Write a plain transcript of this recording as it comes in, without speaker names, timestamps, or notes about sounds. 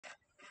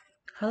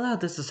Hello,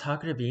 this is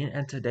Haku,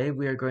 and today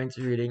we are going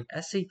to be reading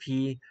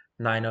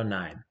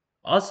SCP-909,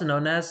 also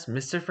known as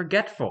Mr.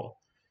 Forgetful.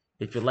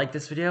 If you like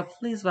this video,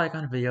 please like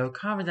on the video,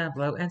 comment down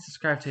below, and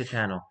subscribe to the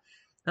channel.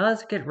 Now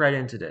let's get right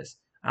into this.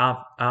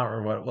 I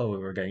don't know what we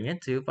were getting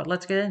into, but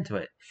let's get into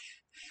it.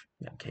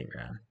 Okay,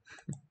 ground.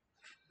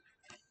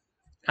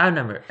 Item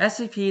number,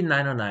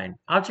 SCP-909,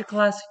 Object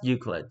Class,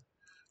 Euclid.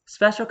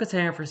 Special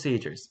Containment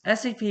Procedures.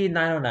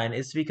 SCP-909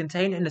 is to be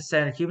contained in a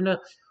standard humanoid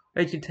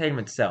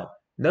containment cell.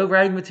 No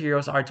writing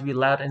materials are to be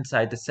allowed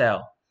inside the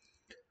cell.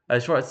 A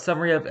short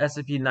summary of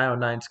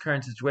SCP-909's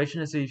current situation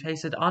is to be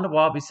pasted on the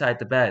wall beside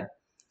the bed.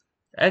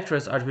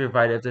 Extras are to be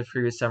provided if the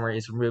previous summary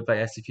is removed by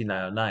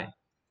SCP-909.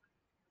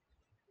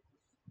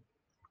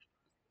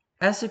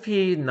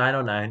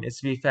 SCP-909 is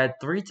to be fed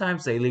 3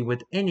 times daily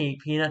with any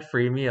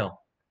peanut-free meal.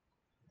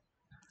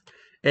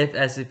 If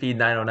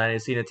SCP-909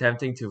 is seen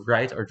attempting to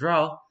write or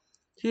draw,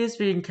 he is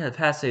being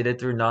incapacitated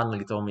through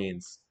non-lethal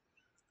means.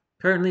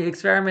 Currently,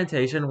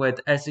 experimentation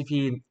with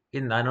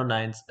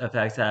SCP-909's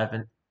effects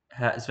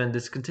has been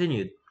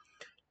discontinued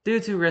due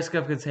to risk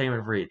of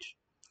containment breach.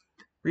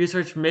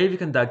 Research may be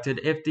conducted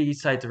if the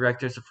site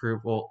director's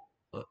approval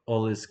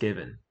is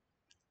given.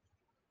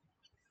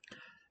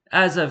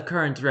 As of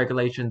current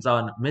regulations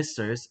on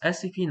Misters,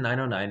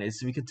 SCP-909 is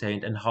to be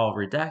contained in Hall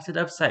Redacted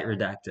of Site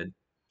Redacted.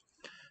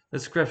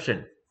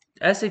 Description: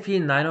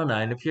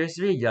 SCP-909 appears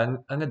to be a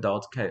young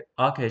adult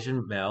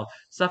Caucasian male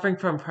suffering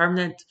from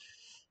permanent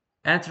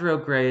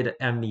anterograde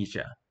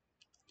amnesia.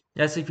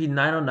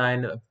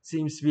 SCP-909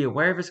 seems to be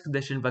aware of his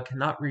condition but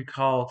cannot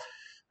recall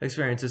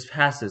experiences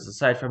past this,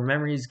 aside from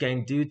memories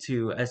gained due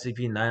to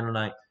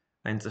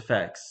SCP-909's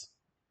effects.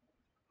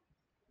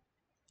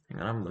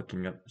 Hang on, I'm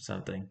looking up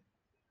something.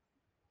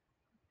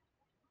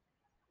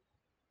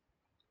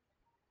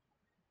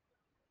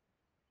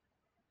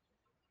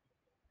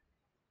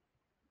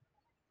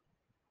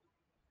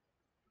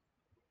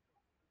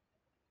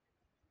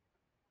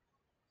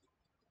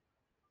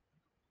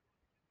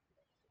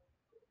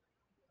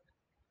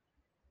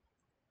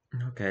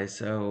 Okay,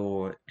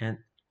 so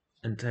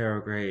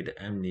anterograde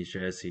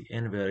amnesia is the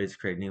inability to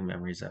create new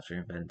memories after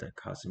an event that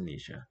causes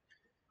amnesia.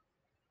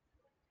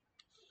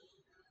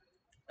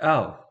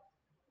 Oh,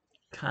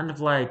 kind of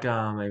like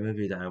a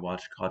movie that I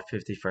watched called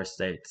 50 First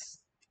Dates.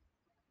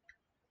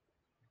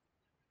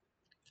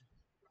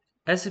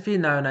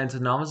 SCP-909's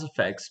anomalous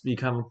effects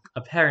become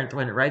apparent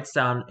when it writes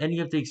down any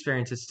of the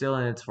experiences still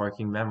in its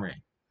working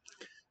memory.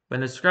 When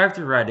described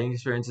through writing,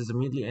 experiences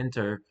immediately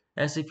enter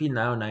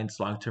SCP-909's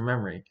long-term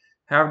memory.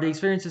 However, the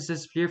experiences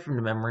disappear from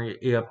the memory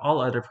of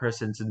all other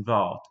persons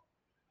involved.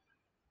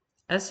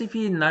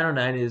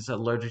 SCP-909 is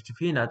allergic to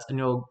peanuts and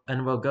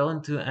will go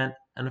into an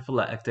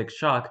anaphylactic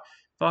shock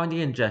following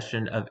the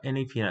ingestion of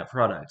any peanut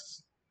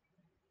products.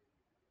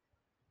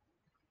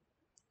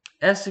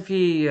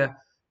 SCP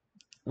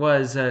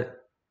was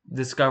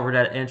discovered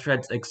at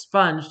entrance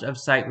expunged of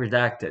Site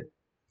Redacted.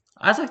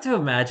 I'd like to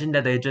imagine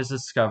that they just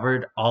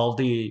discovered all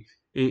the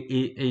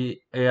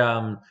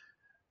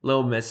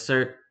little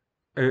mister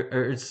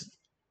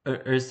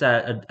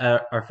that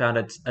are found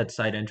at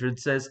site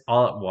entrances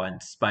all at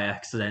once by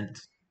accident.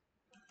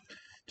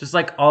 Just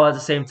like all at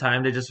the same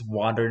time, they just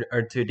wandered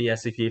to the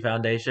SCP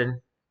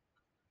Foundation.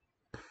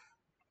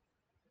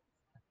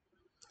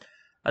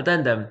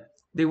 Addendum.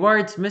 The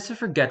words Mr.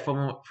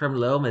 Forgetful from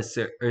Little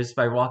Misters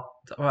by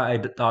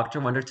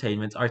Dr.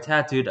 Wondertainment are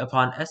tattooed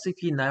upon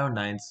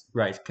SCP-909's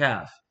right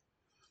calf.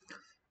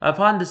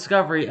 Upon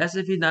discovery,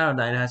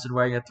 SCP-909 has been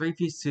wearing a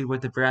 3-piece suit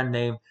with the brand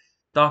name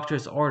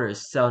Doctor's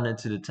Orders sewn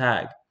into the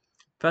tag.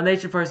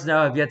 Foundation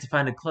personnel have yet to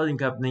find a clothing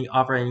company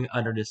operating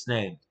under this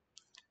name,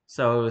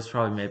 so it was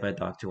probably made by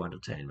Dr.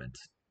 Wondertainment.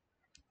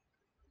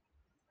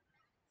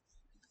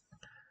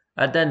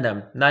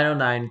 Addendum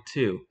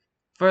 909-2.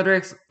 Further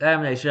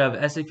examination of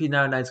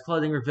SCP-909's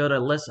clothing revealed a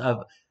list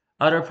of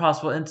other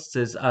possible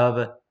instances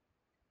of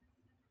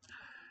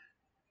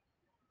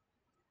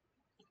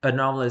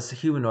anomalous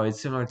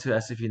humanoids similar to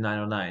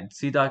SCP-909.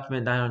 See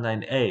document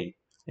 909-A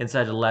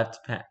inside the left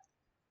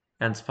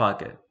hand's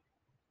pocket.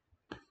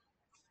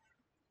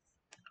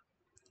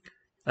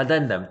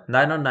 Addendum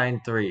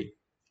 909-3.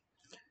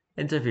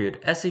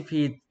 Interviewed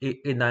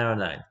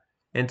SCP-909.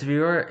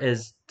 Interviewer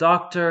is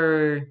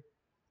Dr.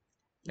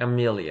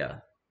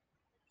 Amelia.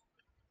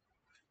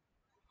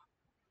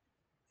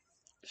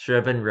 Should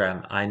have been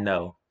Rem, I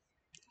know.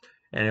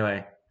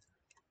 Anyway,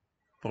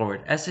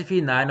 forward.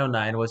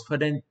 SCP-909 was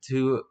put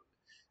into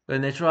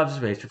initial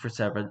observation for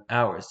 7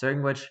 hours,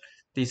 during which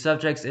the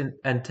subjects in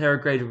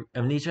anterograde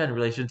amnesia in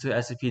relation to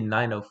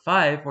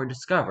SCP-905 were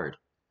discovered.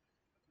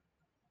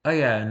 Oh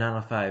yeah,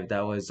 905,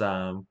 that was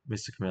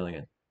Mr.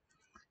 Chameleon.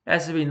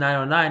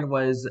 SCP-909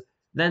 was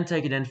then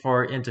taken in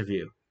for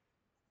interview.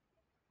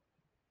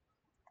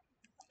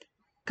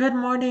 Good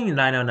morning,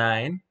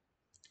 909.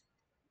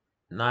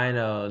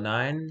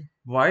 909?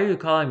 Why are you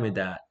calling me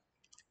that?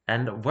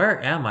 And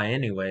where am I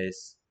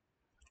anyways?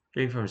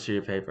 Reading from a sheet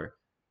of paper.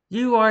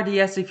 You are the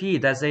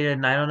SCP designated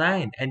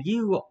 909, and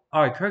you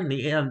are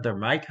currently under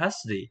my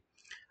custody.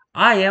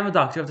 I am a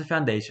doctor of the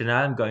Foundation, and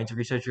I am going to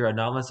research your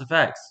anomalous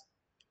effects.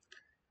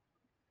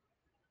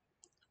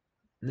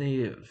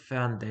 The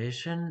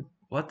foundation?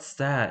 What's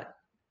that?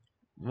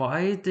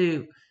 Why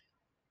do...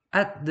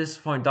 At this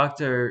point,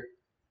 Dr.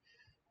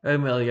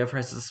 Amelia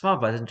presses a small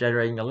button,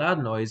 generating a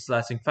loud noise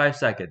lasting 5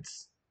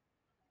 seconds.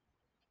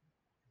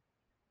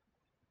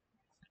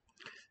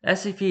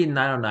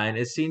 SCP-909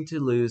 is seen to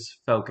lose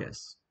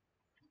focus.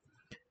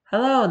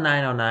 Hello,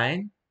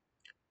 909.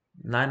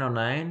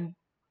 909?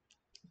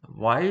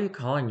 Why are you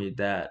calling me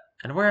that?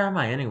 And where am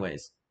I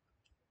anyways?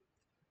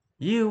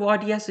 You are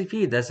the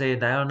SCP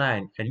designated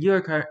 909, and you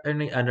are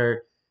currently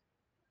under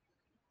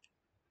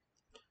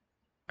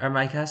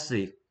my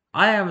custody.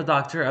 I am a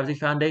doctor of the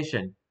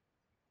Foundation,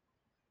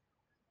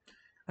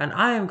 and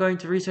I am going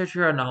to research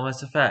your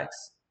anomalous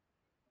effects.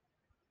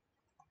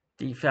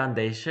 The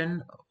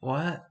Foundation?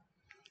 What?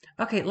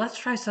 Okay, let's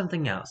try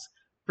something else.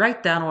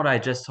 Write down what I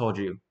just told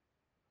you.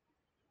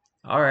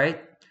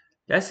 Alright.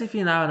 The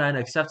SCP-909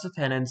 accepts a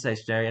pen and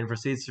stationery and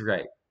proceeds to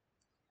write.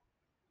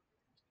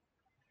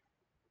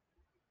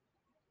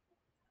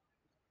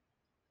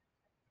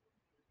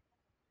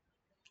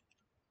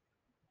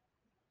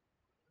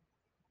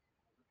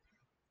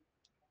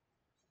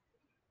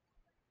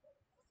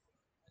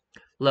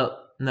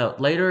 Note,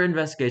 later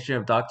investigation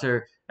of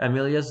Dr.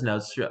 Amelia's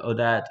notes showed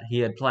that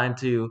she had planned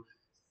to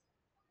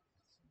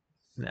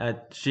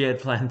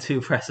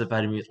press the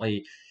button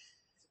immediately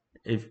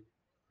if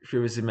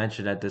previously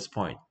mentioned at this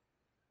point.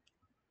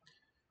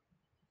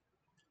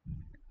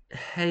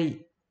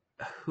 Hey,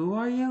 who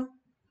are you?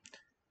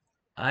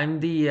 I'm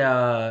the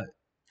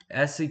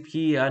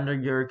SCP under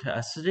your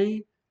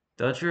custody?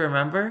 Don't you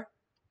remember?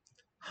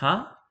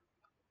 Huh?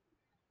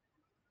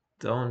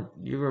 Don't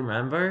you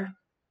remember?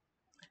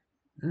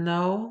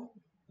 No.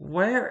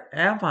 Where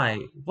am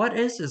I? What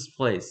is this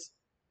place?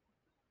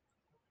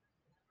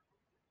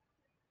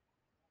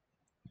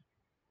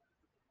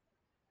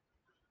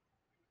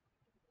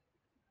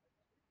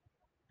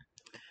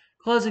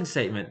 Closing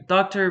statement.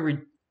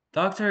 Dr.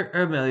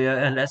 Amelia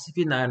and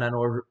SCP-99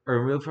 were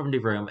removed from the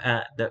room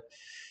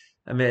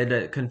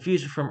amid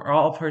confusion from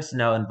all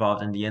personnel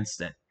involved in the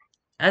incident.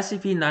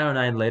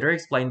 SCP-909 later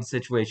explained the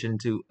situation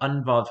to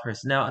uninvolved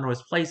personnel and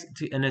was placed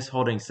in his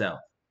holding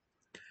cell.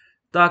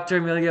 Dr.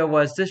 Amelia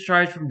was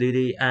discharged from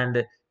duty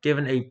and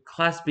given a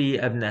Class B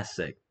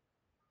amnestic.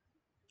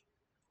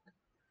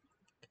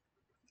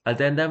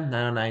 Addendum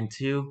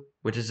 909-2,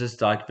 which is this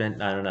document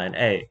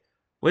 909-A.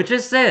 Which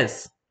is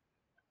this?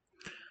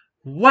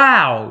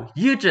 Wow!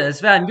 You just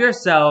found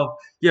yourself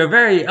your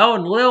very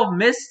own little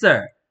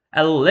mister!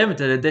 A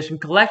limited edition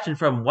collection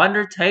from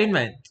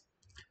Wondertainment.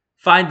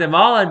 Find them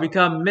all and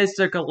become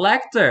Mr.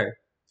 Collector!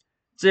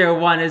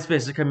 01 is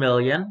Mr.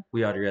 Chameleon.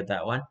 We already read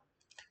that one.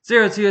 02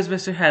 is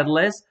Mr.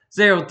 Headless.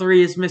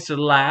 03 is Mr.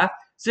 Laugh.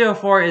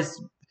 04 is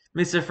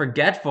Mr.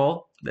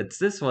 Forgetful. That's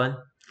this one.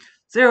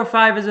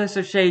 05 is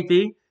Mr.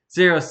 Shapy.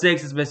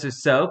 06 is Mr.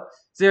 Soap.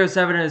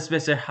 07 is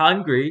Mr.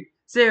 Hungry.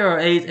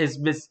 08 is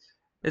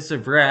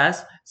Mr.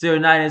 Brass.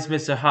 09 is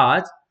Mr.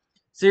 Hot.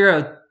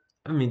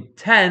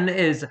 10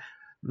 is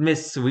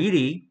Miss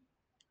Sweetie.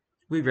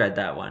 We read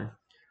that one.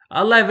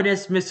 11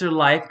 is Mr.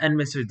 Like and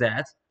Mr.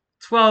 Death.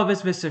 12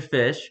 is Mr.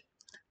 Fish.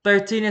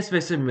 13 is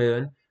Mr.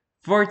 Moon.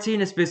 14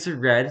 is Mr.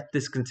 Red,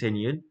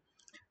 discontinued.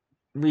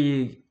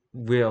 We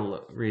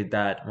will read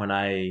that when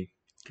I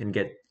can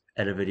get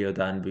a video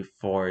done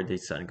before the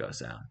sun goes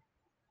down.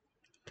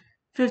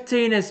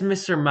 15 is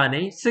Mr.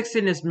 Money.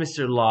 16 is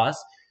Mr. Loss.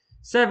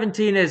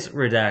 17 is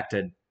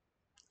Redacted.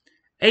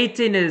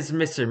 18 is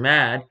Mr.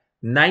 Mad.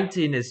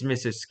 19 is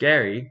Mr.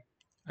 Scary.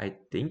 I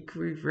think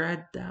we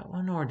read that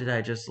one, or did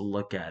I just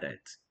look at it?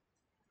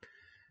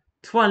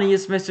 20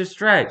 is Mr.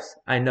 Stripes.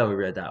 I know we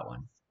read that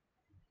one.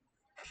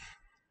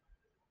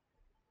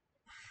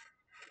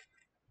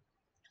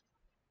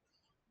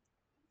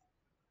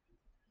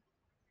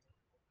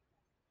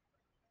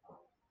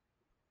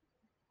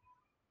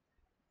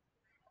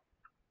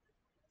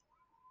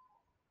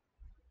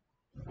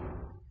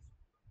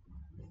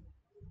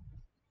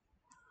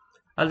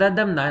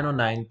 Addendum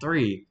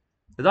 909-3.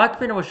 The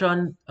document was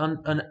shown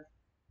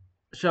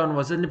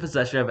was in the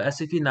possession of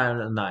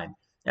SCP-909.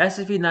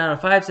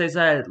 SCP-905 says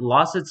that it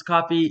lost its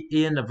copy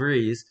in a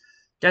breeze.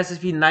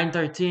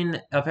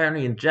 SCP-913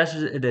 apparently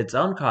ingested its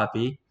own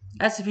copy.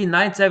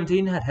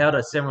 SCP-917 had held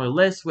a similar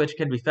list, which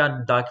can be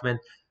found in document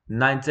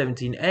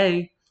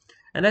 917-A.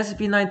 And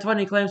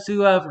SCP-920 claims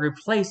to have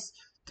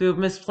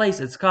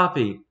misplaced its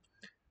copy.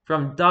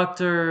 From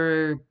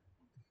Dr.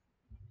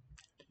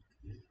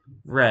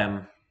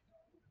 Rem.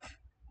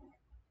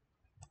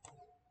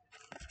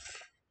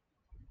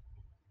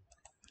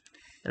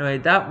 Anyway,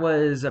 that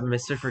was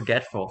Mr.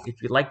 Forgetful.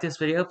 If you like this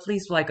video,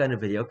 please like on the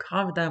video,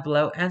 comment down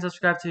below, and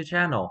subscribe to the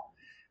channel.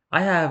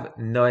 I have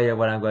no idea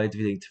what I'm going to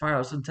be doing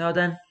tomorrow, so until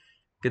then,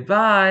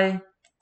 goodbye!